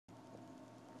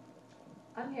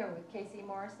I'm here with Casey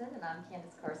Morrison, and I'm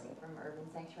Candice and Casey from Urban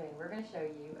Sanctuary, and we're going to show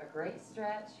you a great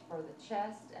stretch for the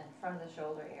chest and front of the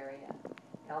shoulder area.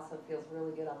 It also feels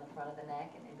really good on the front of the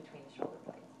neck and in between the shoulder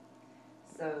blades.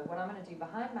 So what I'm going to do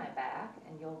behind my back,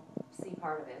 and you'll see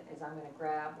part of it, is I'm going to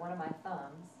grab one of my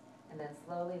thumbs and then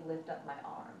slowly lift up my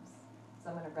arms.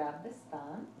 So I'm going to grab this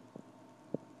thumb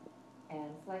and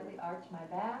slightly arch my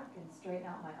back and straighten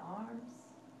out my arms.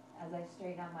 As I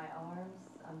straighten out my arms,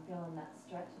 I'm feeling that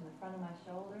stretch in the front of my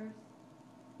shoulders.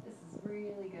 This is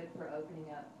really good for opening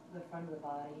up the front of the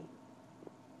body.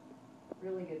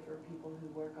 Really good for people who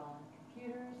work on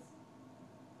computers,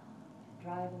 and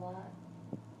drive a lot.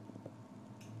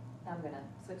 Now I'm going to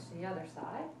switch to the other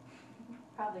side.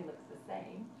 Probably looks the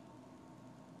same.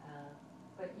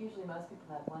 But usually most people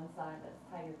have one side that's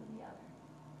tighter than the other.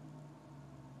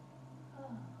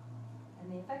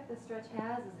 And the effect this stretch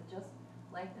has is it just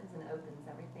lengthens and opens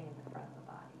everything in the front of the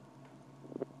body.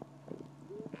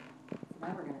 So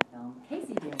now we're going to film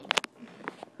Casey doing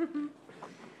it.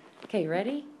 Okay,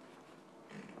 ready?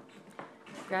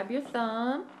 Grab your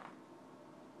thumb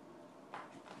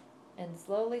and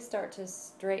slowly start to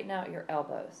straighten out your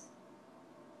elbows.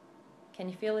 Can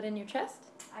you feel it in your chest?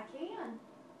 I can.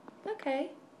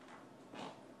 Okay.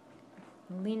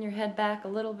 Lean your head back a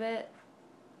little bit.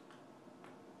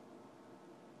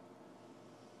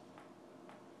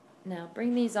 Now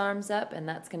bring these arms up, and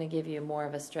that's going to give you more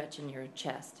of a stretch in your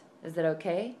chest. Is that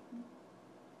okay?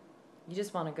 You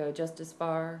just want to go just as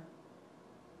far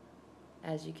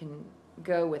as you can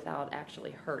go without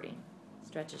actually hurting.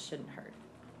 Stretches shouldn't hurt.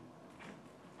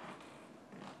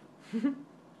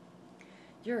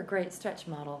 You're a great stretch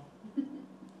model.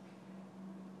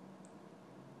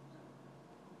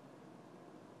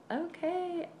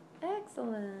 Okay,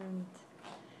 excellent.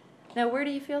 Now where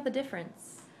do you feel the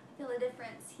difference? I feel a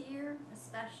difference here,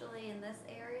 especially in this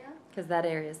area. Because that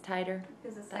area is tighter?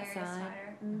 Because this that area is side?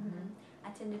 tighter. I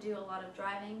tend to do a lot of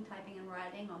driving, typing, and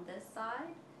writing on this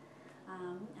side. I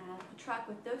have a truck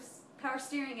with those power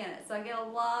steering in it, so I get a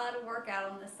lot of workout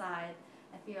on this side.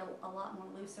 I feel a lot more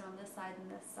looser on this side than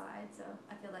this side, so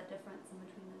I feel that difference in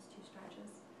between those two stretches.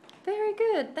 Very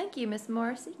good. Thank you, Miss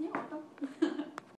Morrissey. You're welcome.